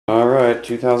Alright,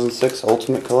 2006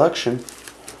 Ultimate Collection.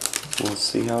 We'll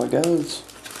see how it goes.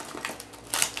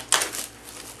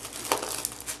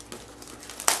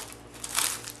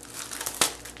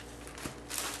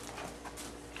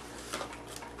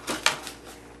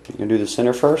 You gonna do the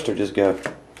center first or just go?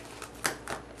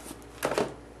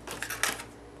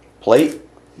 Plate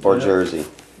or jersey?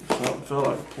 Felt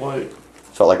like a plate.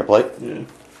 Felt like a plate? Yeah.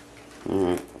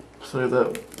 Alright. Save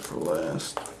that for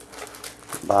last.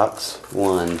 Box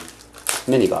 1.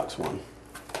 Mini box 1.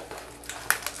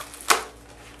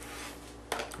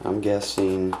 I'm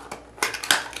guessing.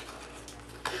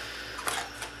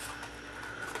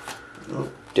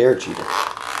 Nope. Dare Cheater.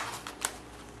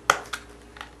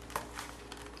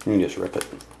 You can just rip it.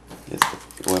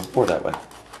 Well, or that way.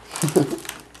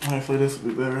 Hopefully this will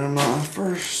be better than my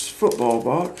first football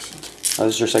box. Oh,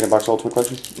 this is your second box of Ultimate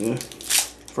Collection? Yeah.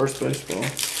 First baseball.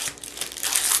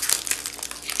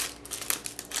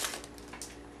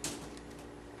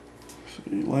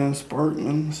 See, Lance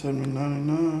Barkman,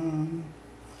 70.99.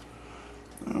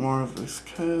 Marvelous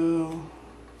Kale.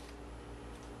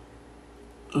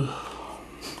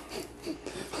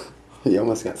 You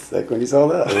almost got sick when you saw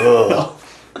that.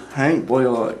 Hank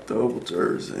Blaylock double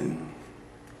jersey.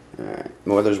 Alright.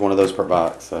 Well, there's one of those per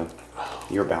box, so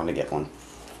you're bound to get one.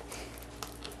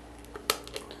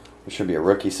 There should be a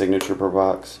rookie signature per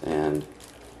box and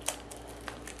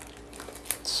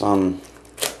some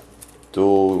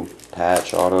dual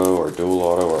patch auto or dual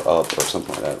auto or up or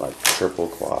something like that, like triple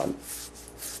quad.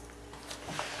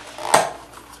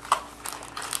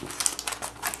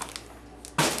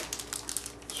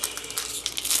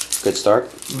 Good start?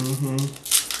 Mm-hmm.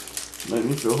 Made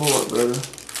me feel a whole lot better.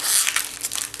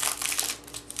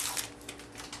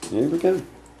 Here we go.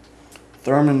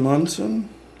 Thurman Munson.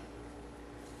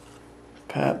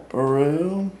 Pat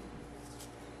Burrell.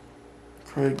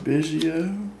 Craig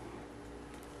Biggio.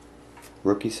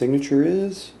 Rookie signature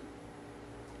is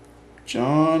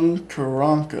John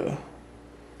Karanka.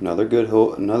 another good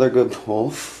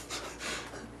pull.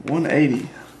 180.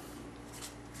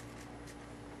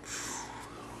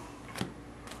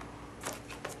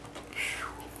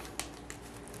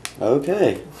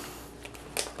 Okay.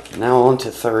 Now on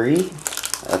to 3. I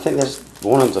think there's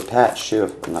one of them's a patch too,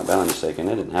 if I'm not badly mistaken.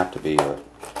 It didn't have to be, but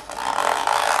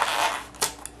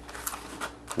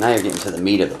now you're getting to the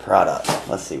meat of the product.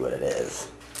 Let's see what it is.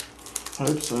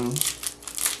 Hope so.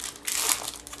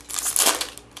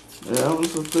 Yeah, that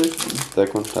was a thick one.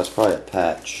 Thick one? That's probably a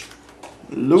patch.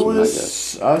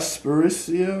 Luis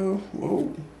Asparicio.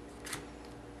 Whoa.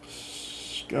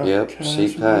 Scott Yep, Cashman.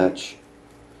 see patch.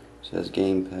 Says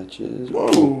game patches. Whoa.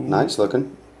 Ooh, nice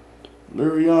looking.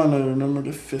 Luriano, number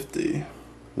to 50.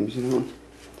 Let me see that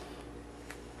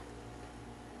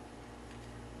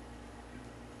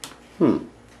one.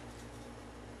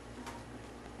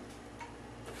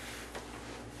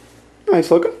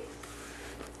 Nice looking.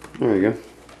 There you go.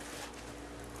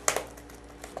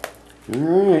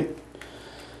 Alright.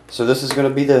 So this is going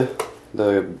to be the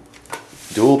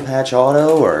dual patch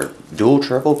auto or dual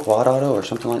triple quad auto or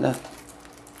something like that.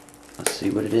 Let's see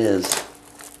what it is.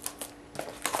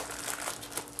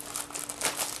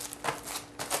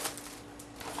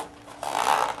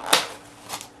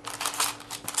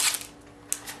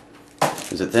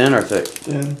 Is it thin or thick?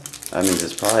 Thin. That means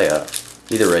it's probably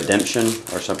either redemption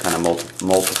or some kind of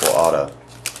multiple auto.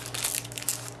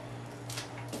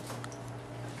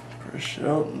 Chris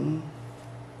Shelton.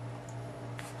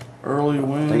 Early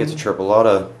win. I think it's a triple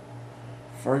auto.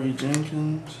 Fergie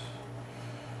Jenkins.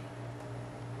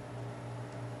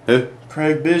 Who?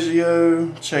 Craig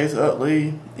Biggio, Chase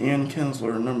Utley, Ian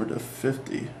Kinsler, number to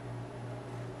 50.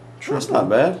 That's not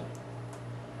bad.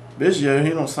 Biggio,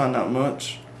 he don't sign that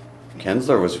much.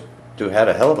 Kinsler had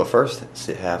a hell of a first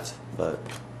half, but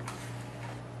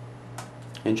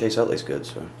and Chase Utley's good,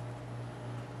 so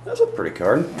that's a pretty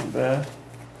card. Not bad.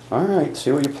 All right,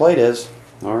 see what your plate is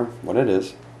or what it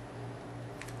is.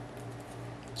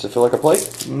 Does it feel like a plate?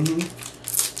 Mm-hmm.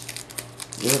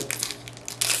 Yep.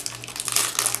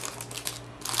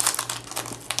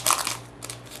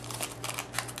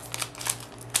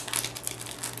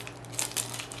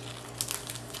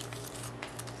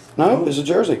 No, it's a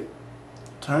jersey.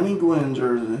 Tony Gwynn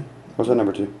jersey. What's that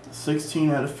number 2? 16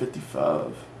 out of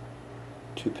 55.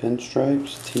 2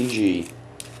 pinstripes, TG.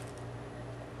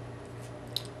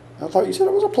 I thought you said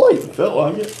it was a plate. Felt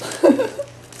like it.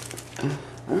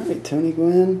 Alright, Tony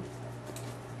Gwynn.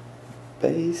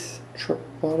 Base, triple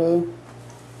auto,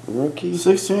 rookie.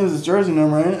 16 is his jersey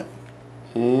number, ain't it?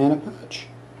 And a patch.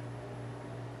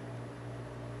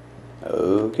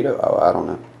 Okie doke. Oh, I don't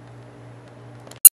know.